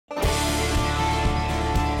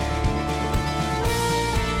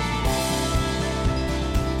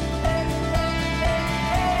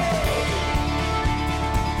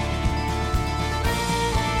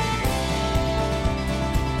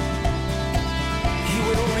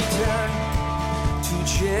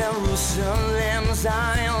Jerusalem,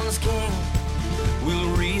 Zion's King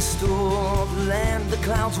will restore the land. The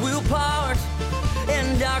clouds will part,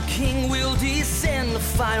 and our King will descend. The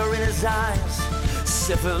fire in his eyes,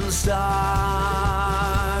 7 stars.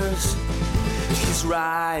 His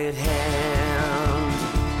right hand.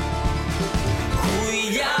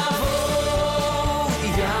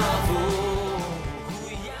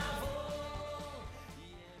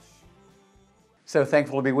 So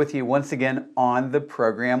thankful to be with you once again on the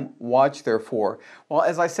program, Watch Therefore. Well,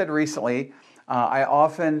 as I said recently, I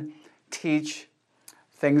often teach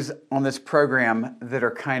things on this program that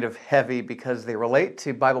are kind of heavy because they relate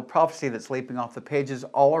to Bible prophecy that's leaping off the pages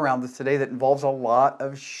all around us today that involves a lot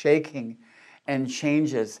of shaking and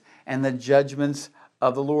changes and the judgments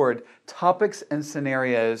of the Lord. Topics and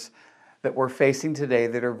scenarios that we're facing today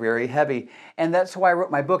that are very heavy. And that's why I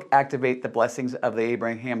wrote my book, Activate the Blessings of the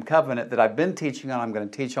Abraham Covenant, that I've been teaching on. I'm going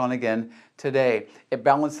to teach on again today. It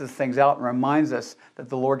balances things out and reminds us that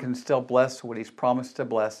the Lord can still bless what He's promised to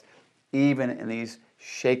bless, even in these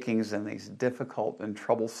shakings and these difficult and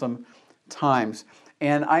troublesome times.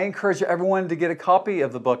 And I encourage everyone to get a copy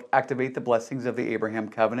of the book, Activate the Blessings of the Abraham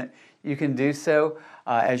Covenant. You can do so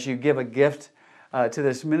as you give a gift to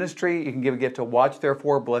this ministry. You can give a gift to Watch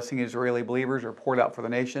Therefore, Blessing Israeli Believers, or Poured Out for the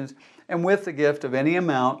Nations. And with the gift of any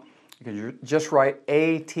amount, you can just write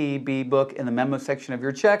ATB book in the memo section of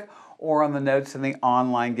your check or on the notes in the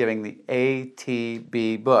online giving, the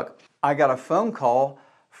ATB book. I got a phone call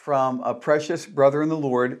from a precious brother in the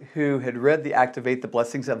Lord who had read the Activate the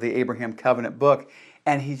Blessings of the Abraham Covenant book,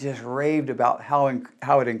 and he just raved about how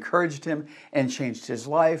it encouraged him and changed his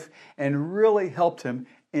life and really helped him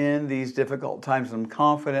in these difficult times. I'm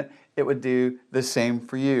confident it would do the same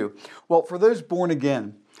for you. Well, for those born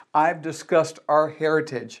again, I've discussed our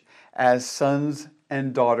heritage as sons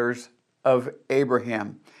and daughters of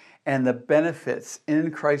Abraham, and the benefits in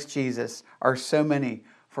Christ Jesus are so many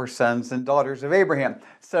for sons and daughters of Abraham.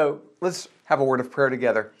 So let's have a word of prayer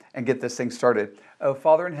together and get this thing started. Oh,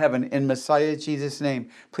 Father in heaven, in Messiah Jesus' name,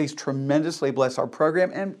 please tremendously bless our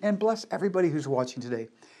program and bless everybody who's watching today.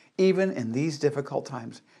 Even in these difficult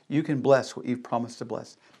times, you can bless what you've promised to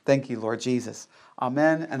bless. Thank you, Lord Jesus.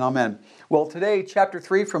 Amen and amen. Well, today, chapter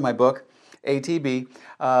 3 from my book, ATB,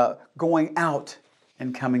 Going Out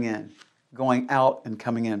and Coming In. Going Out and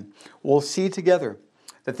Coming In. We'll see together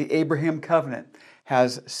that the Abraham Covenant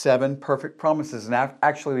has 7 perfect promises. And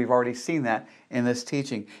actually, we've already seen that in this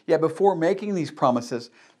teaching. Yet before making these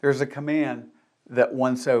promises, there's a command that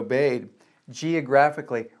once obeyed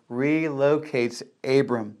geographically relocates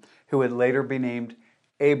Abram, who would later be named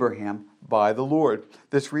Abraham by the Lord.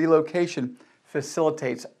 This relocation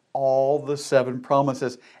facilitates all the 7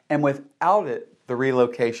 promises, and without it, the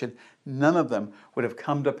relocation, none of them would have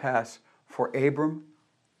come to pass for Abram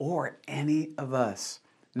or any of us.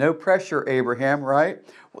 No pressure, Abraham, right?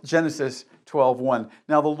 Well, Genesis 12:1.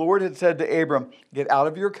 Now the Lord had said to Abram, "Get out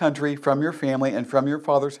of your country, from your family, and from your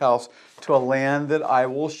father's house to a land that I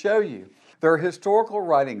will show you." There are historical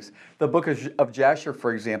writings, the book of Jasher,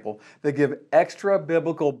 for example, that give extra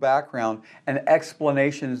biblical background and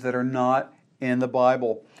explanations that are not in the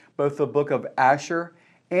Bible. Both the book of Asher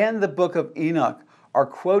and the book of Enoch are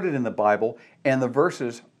quoted in the Bible, and the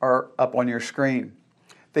verses are up on your screen.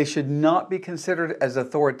 They should not be considered as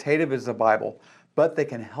authoritative as the Bible, but they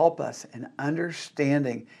can help us in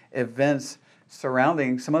understanding events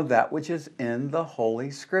surrounding some of that which is in the Holy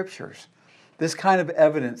Scriptures. This kind of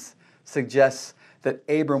evidence suggests that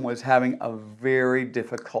Abram was having a very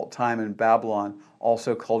difficult time in Babylon,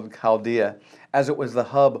 also called Chaldea, as it was the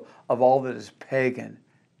hub of all that is pagan,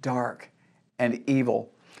 dark, and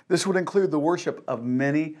evil. This would include the worship of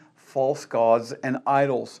many false gods and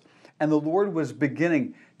idols. And the Lord was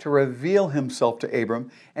beginning to reveal Himself to Abram,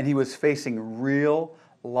 and he was facing real,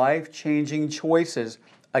 life-changing choices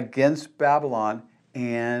against Babylon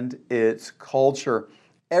and its culture.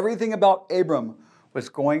 Everything about Abram was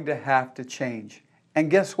going to have to change. And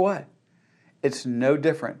guess what? It's no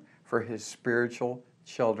different for his spiritual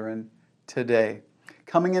children today.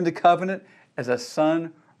 Coming into covenant as a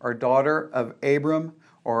son or daughter of Abram,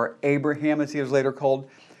 or Abraham as he was later called,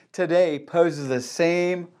 today poses the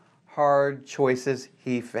same hard choices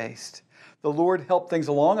he faced. The Lord helped things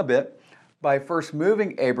along a bit by first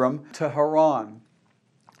moving Abram to Haran.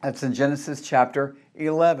 That's in Genesis chapter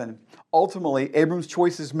 11. Ultimately, Abram's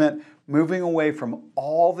choices meant moving away from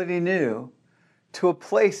all that he knew to a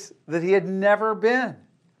place that he had never been.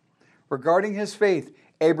 Regarding his faith,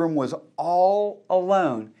 Abram was all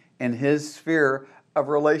alone in his sphere of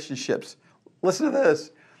relationships. Listen to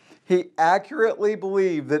this. He accurately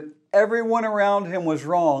believed that everyone around him was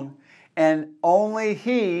wrong and only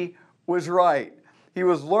he was right. He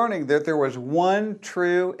was learning that there was one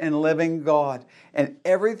true and living God, and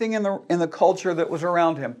everything in the culture that was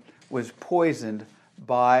around him was poisoned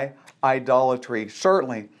by idolatry.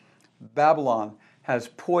 Certainly, Babylon has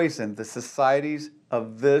poisoned the societies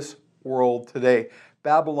of this world today.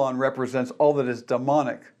 Babylon represents all that is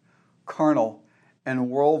demonic, carnal, and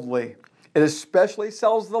worldly. It especially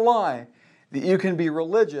sells the lie that you can be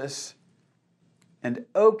religious and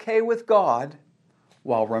okay with God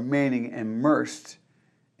while remaining immersed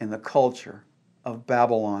in the culture of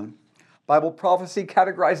Babylon. Bible prophecy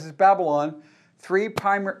categorizes Babylon three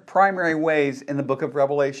primary ways in the book of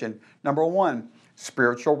Revelation. Number one,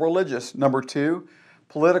 spiritual religious. Number two,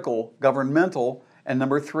 political, governmental. And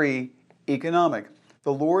number three, economic.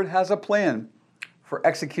 The Lord has a plan for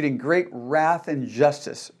executing great wrath and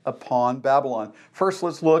justice upon Babylon. First,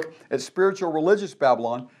 let's look at spiritual religious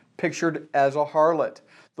Babylon, pictured as a harlot.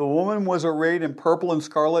 The woman was arrayed in purple and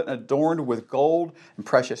scarlet and adorned with gold and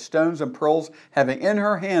precious stones and pearls, having in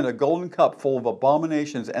her hand a golden cup full of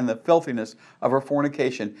abominations and the filthiness of her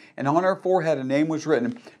fornication. And on her forehead a name was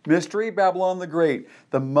written, Mystery Babylon the Great,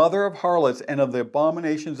 the mother of harlots and of the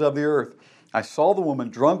abominations of the earth. I saw the woman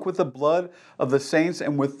drunk with the blood of the saints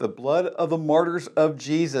and with the blood of the martyrs of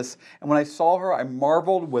Jesus. And when I saw her, I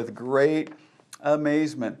marveled with great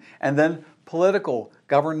amazement. And then political,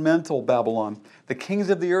 governmental Babylon. The kings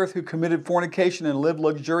of the earth who committed fornication and lived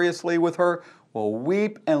luxuriously with her will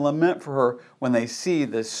weep and lament for her when they see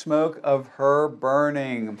the smoke of her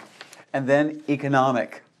burning. And then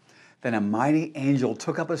economic. Then a mighty angel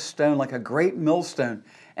took up a stone like a great millstone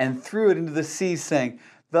and threw it into the sea, saying,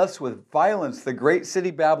 Thus with violence the great city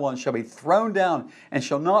Babylon shall be thrown down and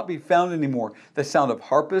shall not be found anymore. The sound of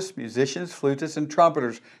harpists, musicians, flutists, and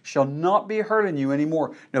trumpeters shall not be heard in you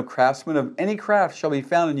anymore. No craftsman of any craft shall be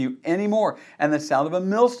found in you anymore. And the sound of a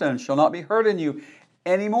millstone shall not be heard in you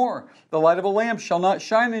anymore. The light of a lamp shall not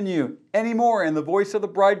shine in you anymore. And the voice of the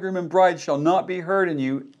bridegroom and bride shall not be heard in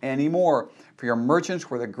you anymore. For your merchants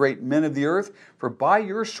were the great men of the earth. For by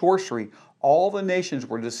your sorcery all the nations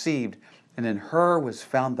were deceived. And in her was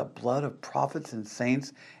found the blood of prophets and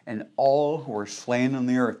saints and all who were slain on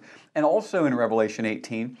the earth. And also in Revelation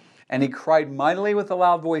 18, and he cried mightily with a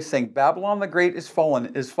loud voice, saying, Babylon the Great is fallen,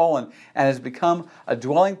 and has become a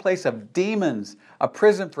dwelling place of demons, a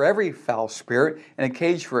prison for every foul spirit, and a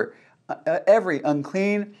cage for every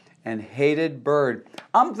unclean and hated bird.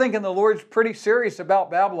 I'm thinking the Lord's pretty serious about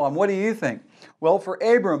Babylon. What do you think? Well, for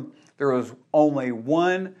Abram, there was only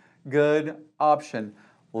one good option.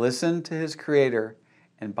 Listen to his Creator,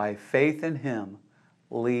 and by faith in him,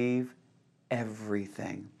 leave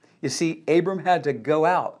everything. You see, Abram had to go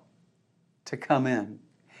out to come in.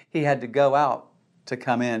 He had to go out to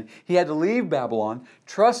come in. He had to leave Babylon,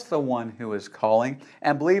 trust the one who is calling,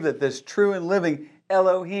 and believe that this true and living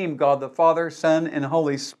Elohim, God the Father, Son, and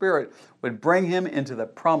Holy Spirit, would bring him into the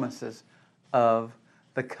promises of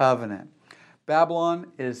the covenant. Babylon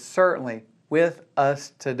is certainly with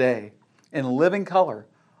us today in living color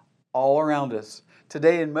all around us.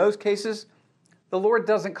 Today, in most cases, the Lord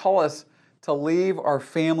doesn't call us to leave our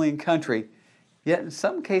family and country, yet in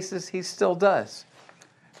some cases, He still does.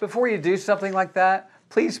 Before you do something like that,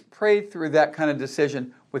 please pray through that kind of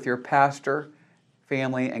decision with your pastor,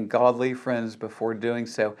 family, and godly friends before doing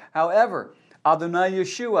so. However, Adonai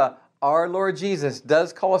Yeshua, our Lord Jesus,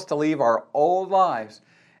 does call us to leave our old lives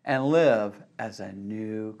and live as a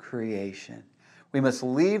new creation. We must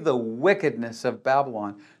leave the wickedness of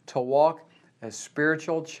Babylon to walk as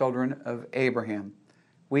spiritual children of Abraham.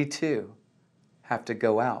 We too have to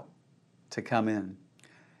go out to come in.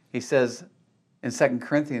 He says in 2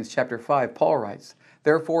 Corinthians chapter 5, Paul writes,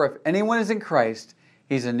 Therefore, if anyone is in Christ,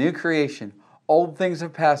 he's a new creation. Old things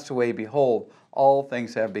have passed away. Behold, all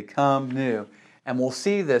things have become new. And we'll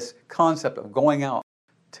see this concept of going out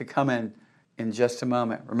to come in just a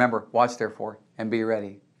moment. Remember, watch therefore and be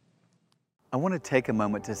ready. I want to take a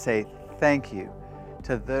moment to say thank you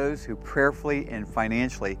to those who prayerfully and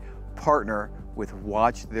financially partner with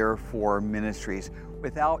Watch Therefore Ministries.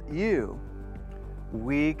 Without you,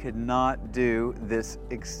 we could not do this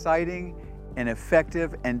exciting and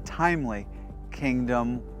effective and timely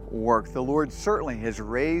kingdom work. The Lord certainly has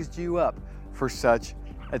raised you up for such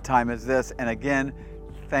a time as this. And again,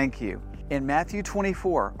 thank you. In Matthew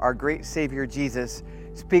 24, our great Savior Jesus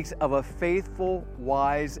speaks of a faithful,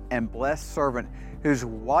 wise, and blessed servant who's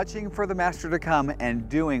watching for the master to come and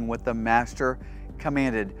doing what the master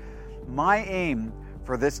commanded. My aim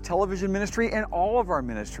for this television ministry and all of our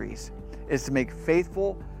ministries is to make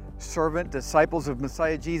faithful servant disciples of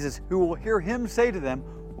Messiah Jesus who will hear Him say to them,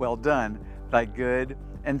 Well done, thy good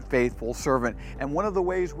and faithful servant. And one of the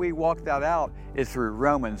ways we walk that out is through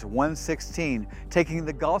Romans 1:16, taking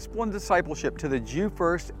the gospel and discipleship to the Jew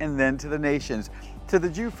first and then to the nations. To the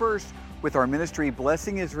Jew first with our ministry,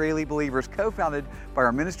 Blessing Israeli Believers, co-founded by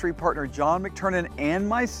our ministry partner John McTernan and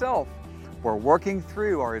myself. We're working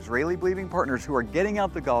through our Israeli believing partners who are getting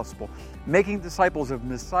out the gospel, making disciples of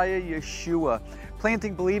Messiah Yeshua,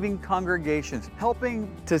 planting believing congregations,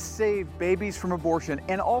 helping to save babies from abortion,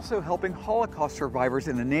 and also helping Holocaust survivors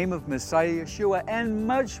in the name of Messiah Yeshua, and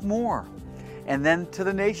much more. And then to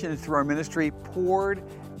the nations through our ministry, Poured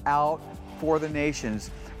Out for the Nations,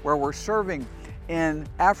 where we're serving in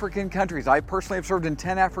African countries. I personally have served in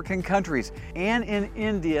 10 African countries, and in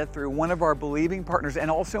India through one of our believing partners,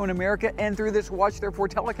 and also in America, and through this Watch Therefore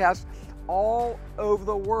telecast all over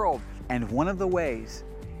the world. And one of the ways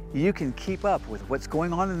you can keep up with what's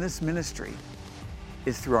going on in this ministry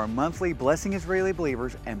is through our monthly Blessing Israeli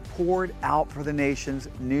Believers and Poured Out for the Nations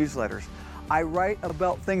newsletters. I write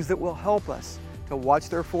about things that will help us to watch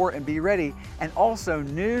therefore and be ready, and also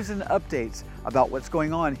news and updates about what's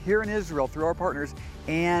going on here in Israel through our partners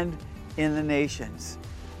and in the nations.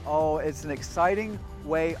 Oh, it's an exciting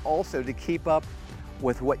way also to keep up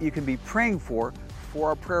with what you can be praying for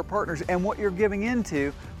our prayer partners and what you're giving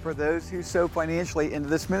into for those who sow financially into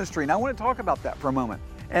this ministry. And I want to talk about that for a moment.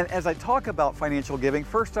 And as I talk about financial giving,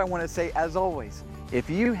 first I want to say, as always, if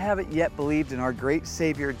you haven't yet believed in our great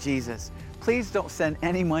Savior Jesus, please don't send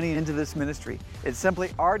any money into this ministry. It's simply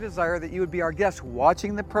our desire that you would be our guest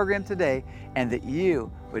watching the program today, and that you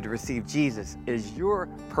would receive Jesus as your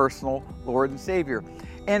personal Lord and Savior.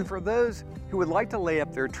 And for those who would like to lay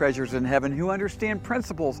up their treasures in heaven, who understand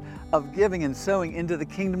principles of giving and sowing into the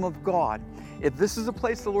kingdom of God, if this is a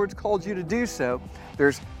place the Lord's called you to do so,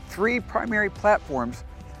 there's 3 primary platforms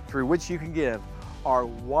through which you can give: our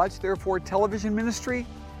Watch Therefore television ministry,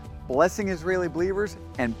 Blessing Israeli Believers,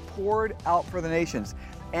 and Poured Out for the Nations.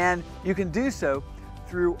 And you can do so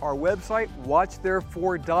through our website,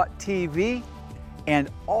 watchtherefore.tv, and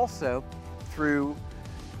also through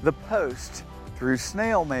the post, through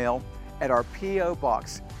snail mail at our P.O.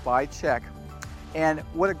 Box by check. And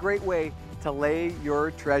what a great way to lay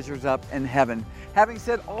your treasures up in heaven. Having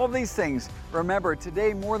said all these things, remember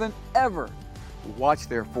today more than ever, watch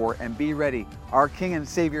therefore and be ready. Our King and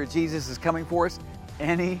Savior Jesus is coming for us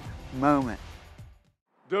any moment.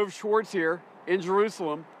 Dov Schwartz here in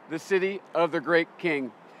Jerusalem, the city of the great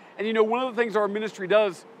King. And you know, one of the things our ministry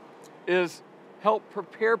does is help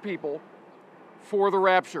prepare people for the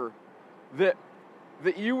rapture. That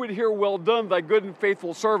you would hear, "Well done, thy good and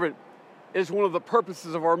faithful servant," is one of the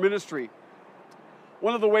purposes of our ministry.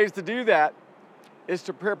 One of the ways to do that is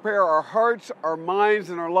to prepare our hearts, our minds,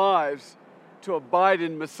 and our lives to abide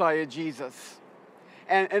in Messiah Jesus.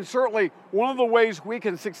 And certainly one of the ways we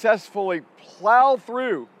can successfully plow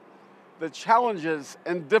through the challenges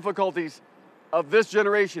and difficulties of this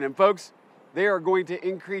generation, and folks, they are going to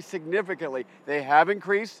increase significantly. They have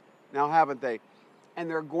increased, now haven't they? And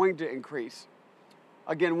they're going to increase.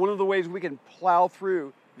 Again, one of the ways we can plow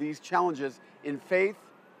through these challenges in faith,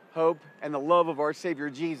 hope, and the love of our Savior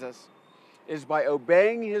Jesus is by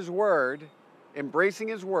obeying His word, embracing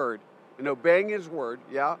His word, and obeying His word,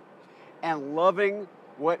 and loving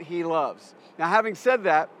what He loves. Now, having said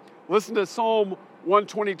that, listen to Psalm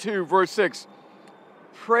 122, verse 6.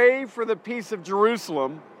 Pray for the peace of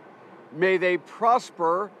Jerusalem. May they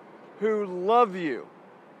prosper who love you.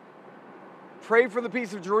 Pray for the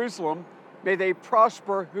peace of Jerusalem. May they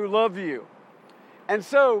prosper who love you. And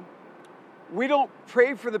so, we don't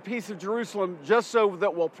pray for the peace of Jerusalem just so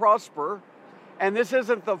that we'll prosper. And this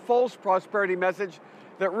isn't the false prosperity message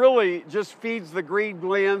that really just feeds the greed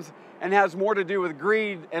glands and has more to do with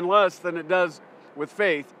greed and lust than it does with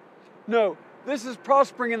faith. No, this is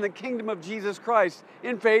prospering in the kingdom of Jesus Christ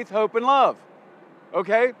in faith, hope, and love.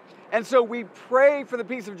 Okay? And so we pray for the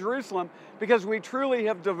peace of Jerusalem because we truly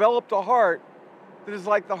have developed a heart that is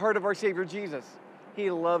like the heart of our Savior Jesus. He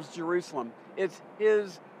loves Jerusalem. It's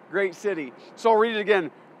His great city. So I'll read it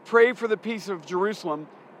again. Pray for the peace of Jerusalem.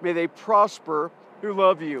 May they prosper who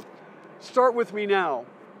love you. Start with me now.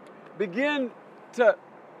 Begin to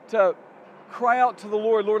cry out to the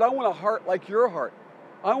Lord. Lord, I want a heart like your heart.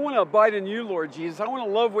 I want to abide in you, Lord Jesus. I want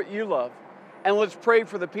to love what you love. And let's pray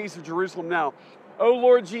for the peace of Jerusalem now. Oh,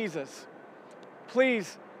 Lord Jesus,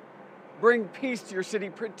 please bring peace to your city.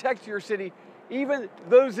 Protect your city. Even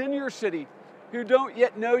those in your city who don't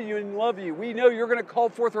yet know you and love you. We know you're going to call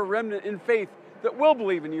forth a remnant in faith that will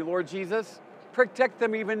believe in you, Lord Jesus. Protect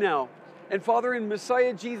them even now. And Father, in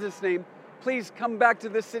Messiah Jesus' name, please come back to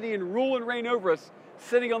this city and rule and reign over us,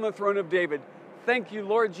 sitting on the throne of David. Thank you,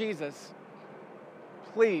 Lord Jesus.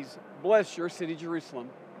 Please bless your city, Jerusalem.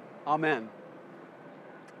 Amen.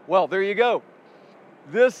 Well, there you go.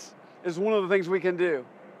 This is one of the things we can do.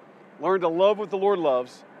 Learn to love what the Lord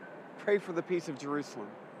loves. Pray for the peace of Jerusalem.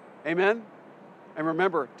 Amen? And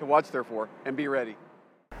remember to watch, therefore, and be ready.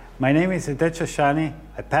 My name is Edet Shoshani.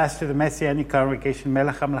 I pastor the Messianic congregation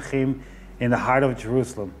Melech HaMelachim in the heart of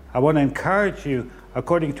Jerusalem. I want to encourage you,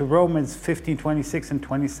 according to Romans 15:26 and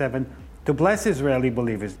 27, to bless Israeli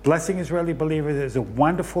believers. Blessing Israeli believers is a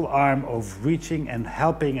wonderful arm of reaching and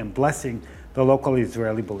helping and blessing the local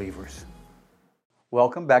Israeli believers.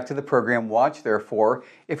 Welcome back to the program Watch, Therefore.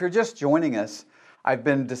 If you're just joining us, I've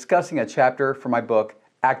been discussing a chapter from my book,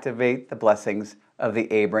 Activate the Blessings of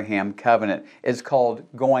the Abraham Covenant. It's called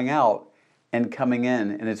Going Out and Coming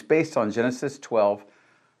In, and it's based on Genesis 12,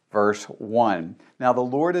 verse 1. Now the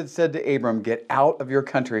Lord had said to Abram, get out of your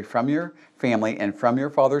country, from your family, and from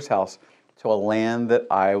your father's house to a land that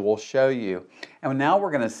I will show you. And now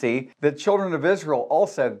we're going to see the children of Israel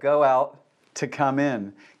also go out to come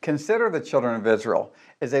in. Consider the children of Israel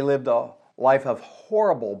as they lived a life of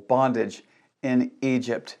horrible bondage in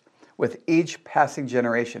Egypt. With each passing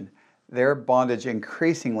generation, their bondage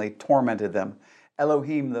increasingly tormented them.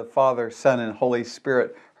 Elohim, the Father, Son, and Holy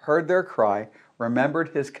Spirit, heard their cry, remembered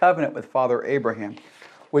his covenant with Father Abraham,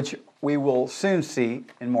 which we will soon see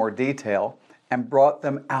in more detail, and brought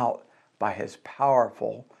them out by his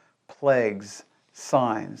powerful plagues,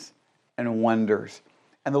 signs, and wonders.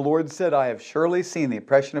 And the Lord said, I have surely seen the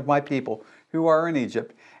oppression of my people who are in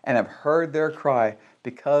Egypt, and have heard their cry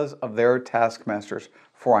because of their taskmasters,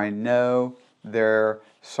 for I know their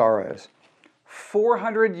sorrows.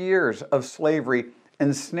 400 years of slavery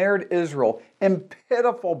ensnared Israel in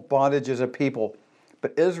pitiful bondage as a people.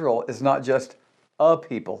 But Israel is not just a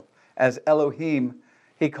people. As Elohim,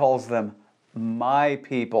 he calls them my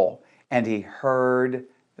people, and he heard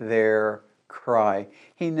their cry.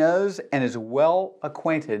 He knows and is well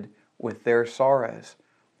acquainted with their sorrows.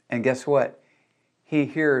 And guess what? He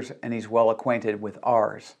hears and he's well acquainted with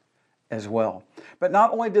ours as well. But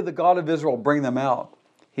not only did the God of Israel bring them out,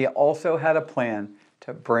 he also had a plan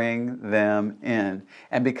to bring them in.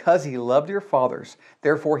 And because he loved your fathers,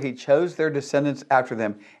 therefore he chose their descendants after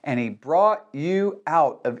them, and he brought you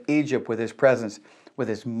out of Egypt with his presence, with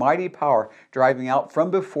his mighty power, driving out from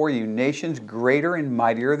before you nations greater and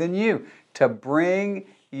mightier than you, to bring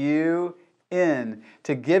you in,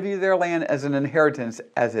 to give you their land as an inheritance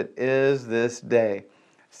as it is this day.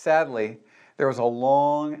 Sadly, there was a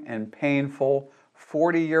long and painful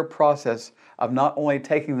 40-year process of not only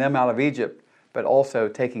taking them out of Egypt, but also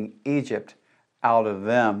taking Egypt out of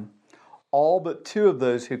them. All but two of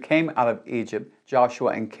those who came out of Egypt,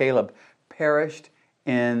 Joshua and Caleb, perished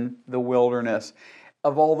in the wilderness.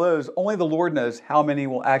 Of all those, only the Lord knows how many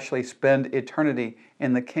will actually spend eternity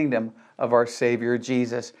in the kingdom of our Savior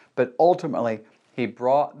Jesus. But ultimately, he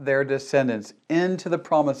brought their descendants into the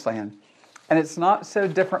promised land. And it's not so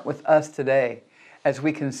different with us today as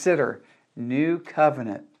we consider new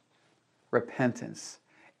covenant repentance.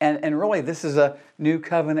 And really, this is a new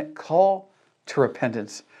covenant call to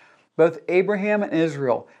repentance. Both Abraham and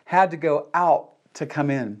Israel had to go out to come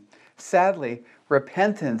in. Sadly,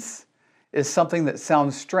 repentance is something that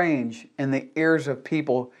sounds strange in the ears of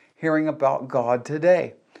people hearing about God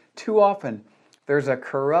today. Too often, there's a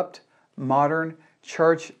corrupt, modern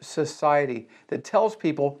church society that tells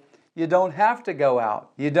people you don't have to go out,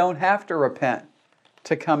 you don't have to repent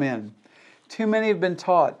to come in. Too many have been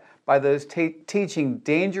taught by those teaching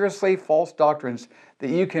dangerously false doctrines that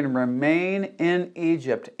you can remain in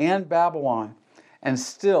Egypt and Babylon and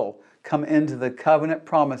still come into the covenant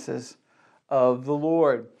promises of the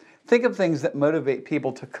Lord. Think of things that motivate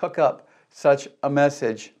people to cook up such a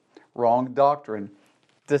message: wrong doctrine,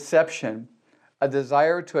 deception, a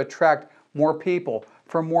desire to attract more people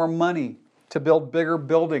for more money, to build bigger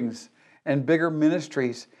buildings and bigger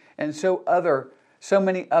ministries, and so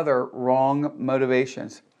many other wrong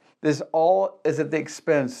motivations. This all is at the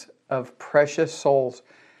expense of precious souls,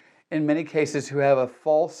 in many cases who have a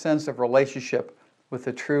false sense of relationship with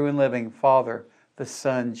the true and living Father, the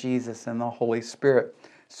Son, Jesus, and the Holy Spirit.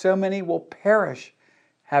 So many will perish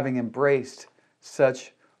having embraced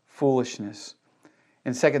such foolishness.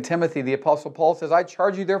 In 2 Timothy, the Apostle Paul says, I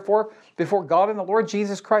charge you therefore before God and the Lord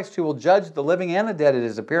Jesus Christ, who will judge the living and the dead at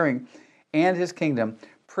his appearing and his kingdom,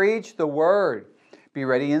 preach the word. Be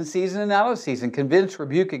ready in season and out of season. Convince,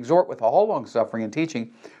 rebuke, exhort with all long-suffering and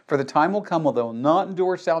teaching. For the time will come when they will not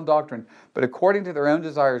endure sound doctrine, but according to their own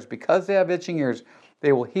desires, because they have itching ears,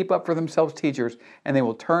 they will heap up for themselves teachers, and they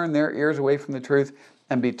will turn their ears away from the truth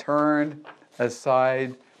and be turned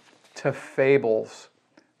aside to fables.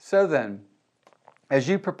 So then, as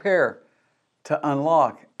you prepare to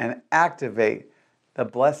unlock and activate the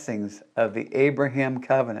blessings of the Abraham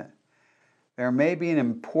covenant, there may be an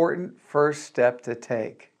important first step to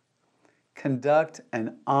take. Conduct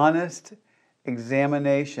an honest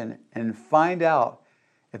examination and find out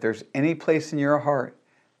if there's any place in your heart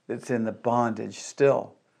that's in the bondage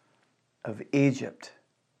still of Egypt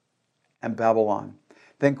and Babylon.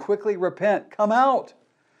 Then quickly repent, come out,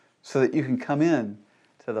 so that you can come in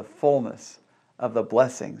to the fullness of the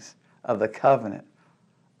blessings of the covenant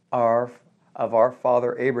of our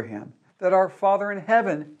father Abraham, that our Father in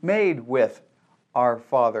heaven made with our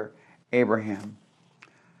father Abraham.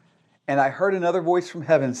 And I heard another voice from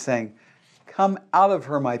heaven saying, "Come out of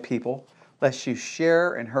her, my people, lest you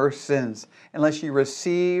share in her sins, unless you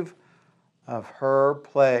receive of her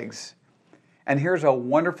plagues." And here's a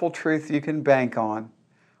wonderful truth you can bank on.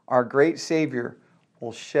 Our great Savior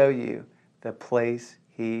will show you the place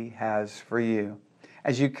He has for you.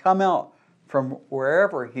 As you come out from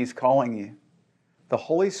wherever He's calling you, the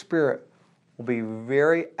Holy Spirit will be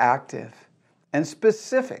very active and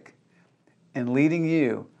specific in leading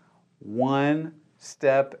you one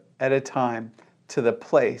step at a time to the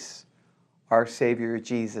place our Savior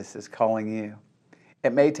Jesus is calling you.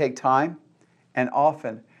 It may take time, and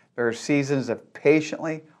often there are seasons of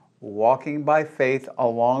patiently walking by faith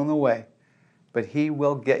along the way, but He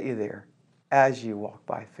will get you there as you walk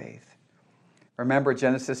by faith. Remember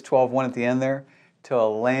Genesis 12:1 at the end there? To a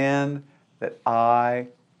land that I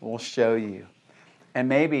will show you. And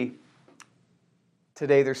maybe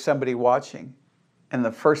today there's somebody watching, and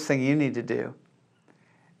the first thing you need to do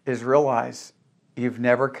is realize you've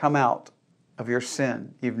never come out of your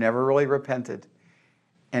sin. You've never really repented,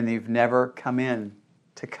 and you've never come in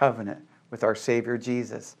to covenant with our Savior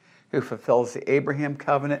Jesus, who fulfills the Abraham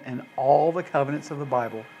covenant and all the covenants of the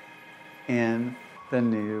Bible in the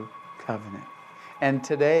new covenant. And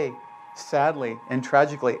today, sadly and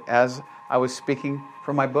tragically, as I was speaking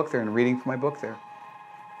from my book there and reading from my book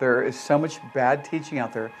there is so much bad teaching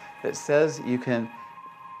out there that says you can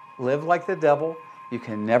live like the devil, you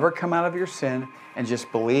can never come out of your sin, and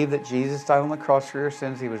just believe that Jesus died on the cross for your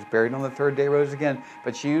sins. He was buried on the third day, rose again.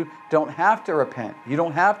 But you don't have to repent. You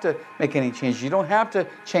don't have to make any change. You don't have to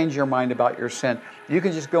change your mind about your sin. You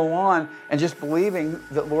can just go on and just believing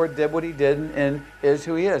that Lord did what He did and is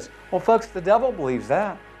who He is. Well, folks, the devil believes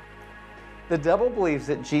that. The devil believes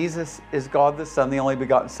that Jesus is God the Son, the only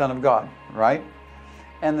begotten Son of God, right?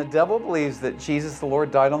 And the devil believes that Jesus the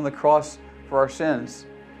Lord died on the cross for our sins.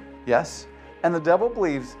 Yes. And the devil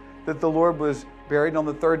believes that the Lord was buried on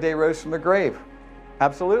the third day, rose from the grave.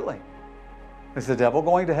 Absolutely. Is the devil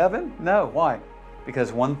going to heaven? No. Why?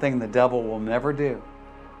 Because one thing the devil will never do,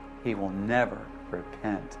 he will never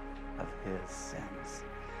repent of his sins.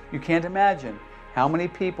 You can't imagine how many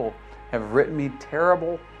people have written me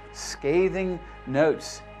terrible, scathing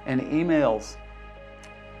notes and emails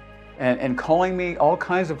and calling me all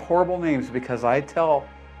kinds of horrible names because I tell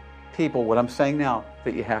people what I'm saying now,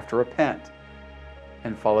 that you have to repent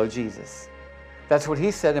and follow Jesus. That's what He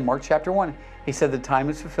said in Mark chapter 1. He said, the time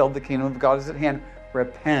is fulfilled, the kingdom of God is at hand.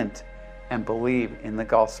 Repent and believe in the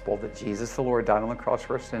gospel that Jesus the Lord died on the cross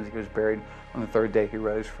for our sins. He was buried on the third day. He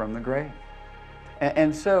rose from the grave.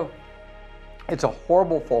 And so it's a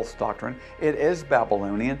horrible false doctrine. It is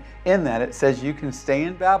Babylonian in that it says you can stay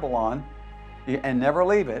in Babylon and never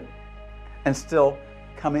leave it and still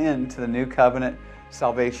come into the new covenant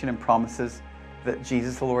salvation and promises that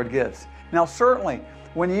Jesus the Lord gives. Now, certainly,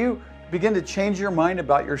 when you begin to change your mind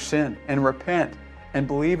about your sin and repent and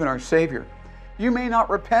believe in our Savior, you may not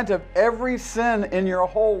repent of every sin in your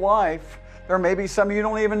whole life. There may be some you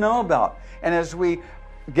don't even know about. And as we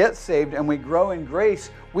get saved and we grow in grace,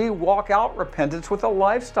 we walk out repentance with a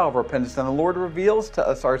lifestyle of repentance. And the Lord reveals to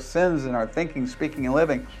us our sins in our thinking, speaking, and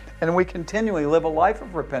living. And we continually live a life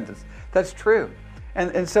of repentance. That's true.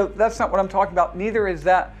 And so that's not what I'm talking about. Neither is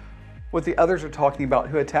that what the others are talking about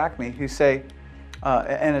who attack me, who say,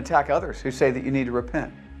 and attack others, who say that you need to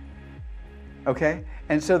repent. Okay?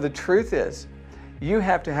 And so the truth is, you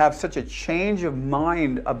have to have such a change of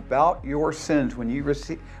mind about your sins when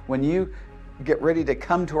you get ready to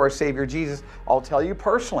come to our Savior Jesus. I'll tell you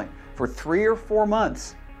personally, for 3 or 4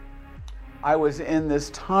 months, I was in this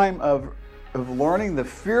time of learning the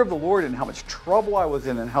fear of the Lord and how much trouble I was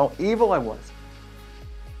in and how evil I was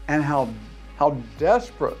and how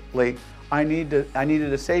desperately I needed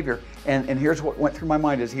a Savior. And here's what went through my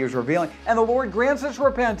mind as He was revealing. And the Lord grants us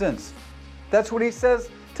repentance. That's what He says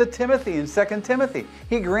to Timothy in 2 Timothy.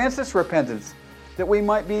 He grants us repentance. that we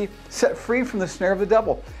might be set free from the snare of the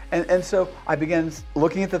devil. And so I began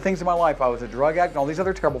looking at the things in my life. I was a drug addict and all these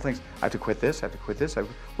other terrible things. I have to quit this, I have to quit this.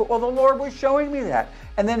 Well, the Lord was showing me that.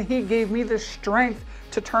 And then He gave me the strength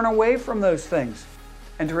to turn away from those things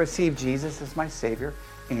and to receive Jesus as my Savior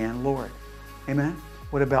and Lord. Amen?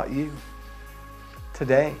 What about you?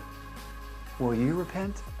 Today, will you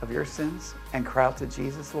repent of your sins and cry out to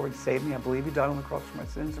Jesus, Lord, save me. I believe You died on the cross for my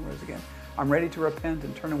sins and rose again. I'm ready to repent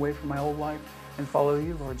and turn away from my old life and follow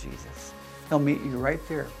You, Lord Jesus. He'll meet you right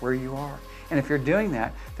there where you are. And if you're doing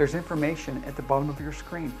that, there's information at the bottom of your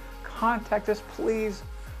screen. Contact us, please.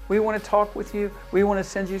 We want to talk with you. We want to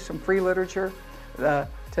send you some free literature to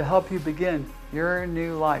help you begin your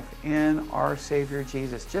new life in our Savior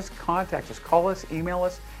Jesus. Just contact us. Call us, email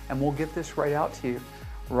us, and we'll get this right out to you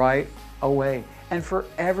right away. And for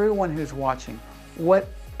everyone who's watching,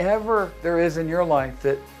 whatever there is in your life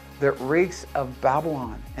that reeks of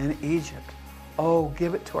Babylon and Egypt, oh,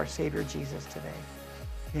 give it to our Savior Jesus today.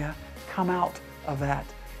 Yeah, come out of that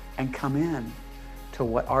and come in to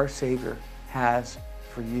what our Savior has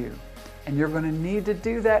for you. And you're going to need to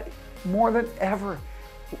do that more than ever.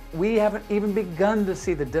 We haven't even begun to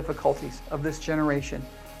see the difficulties of this generation.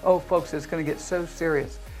 Oh, folks, it's going to get so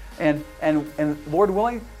serious. And Lord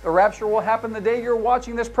willing, the rapture will happen the day you're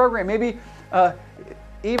watching this program. Maybe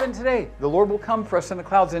even today, the Lord will come for us in the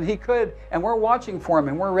clouds, and He could, and we're watching for Him,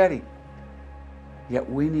 and we're ready. Yet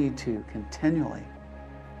we need to continually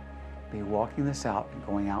be walking this out and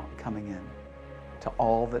going out and coming in to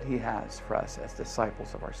all that He has for us as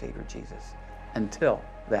disciples of our Savior Jesus until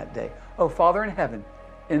that day. Oh, Father in heaven,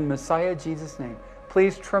 in Messiah Jesus' name,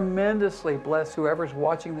 please tremendously bless whoever's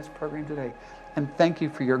watching this program today. And thank You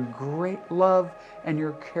for Your great love and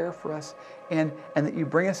Your care for us, and that You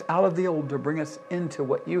bring us out of the old to bring us into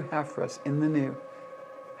what You have for us in the new.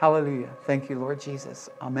 Hallelujah. Thank You, Lord Jesus.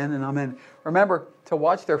 Amen and amen. Remember to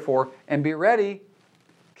watch, therefore, and be ready.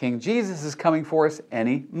 King Jesus is coming for us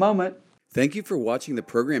any moment. Thank you for watching the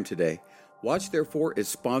program today. Watch Therefore is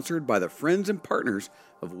sponsored by the friends and partners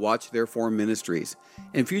of Watch Therefore Ministries.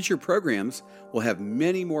 In future programs, we'll have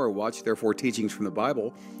many more Watch Therefore teachings from the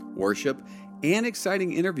Bible, worship, and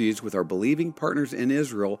exciting interviews with our believing partners in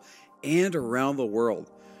Israel and around the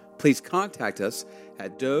world. Please contact us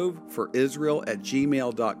at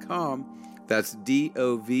doveforisrael@gmail.com. That's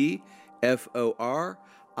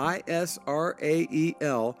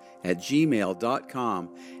DOVFORISRAEL@gmail.com.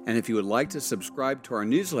 And if you would like to subscribe to our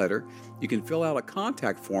newsletter, you can fill out a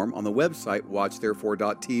contact form on the website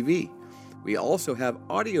watchtherefore.tv. We also have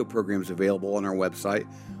audio programs available on our website,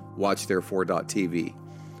 watchtherefore.tv.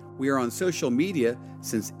 We are on social media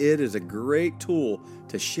since it is a great tool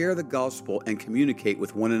to share the gospel and communicate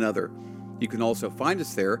with one another. You can also find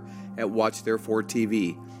us there at Watch Therefore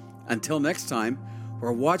TV. Until next time,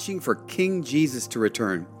 we're watching for King Jesus to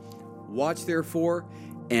return. Watch therefore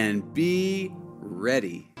and be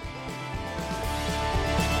ready.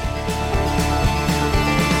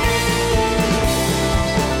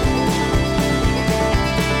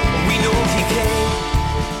 We know He came,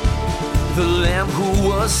 the Lamb who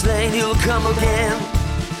was slain, He'll come again,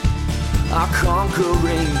 our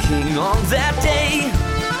conquering King on that day.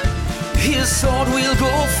 His sword will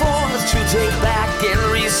go forth to take back and